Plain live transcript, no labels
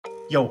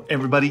Yo,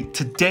 everybody,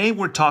 today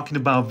we're talking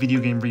about video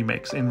game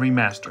remakes and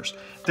remasters.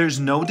 There's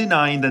no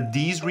denying that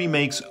these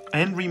remakes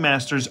and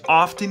remasters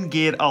often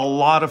get a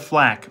lot of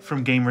flack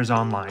from gamers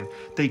online.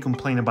 They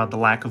complain about the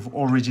lack of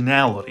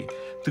originality,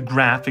 the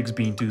graphics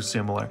being too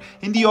similar,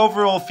 and the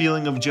overall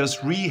feeling of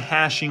just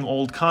rehashing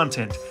old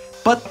content.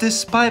 But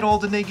despite all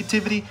the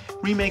negativity,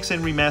 remakes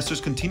and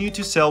remasters continue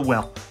to sell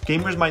well.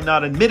 Gamers might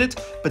not admit it,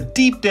 but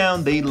deep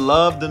down they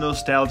love the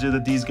nostalgia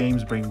that these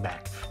games bring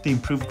back. The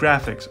improved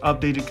graphics,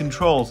 updated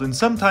controls, and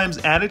sometimes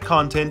added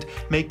content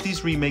make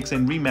these remakes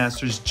and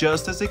remasters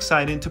just as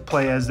exciting to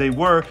play as they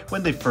were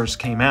when they first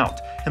came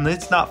out. And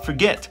let's not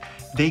forget,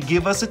 they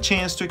give us a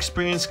chance to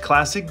experience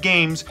classic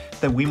games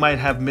that we might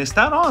have missed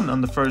out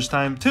on the first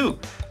time too.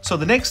 So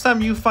the next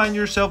time you find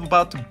yourself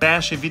about to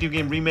bash a video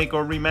game remake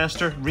or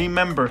remaster,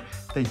 remember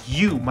that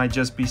you might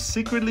just be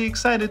secretly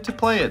excited to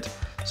play it.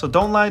 So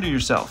don't lie to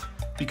yourself,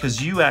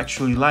 because you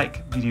actually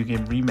like video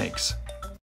game remakes.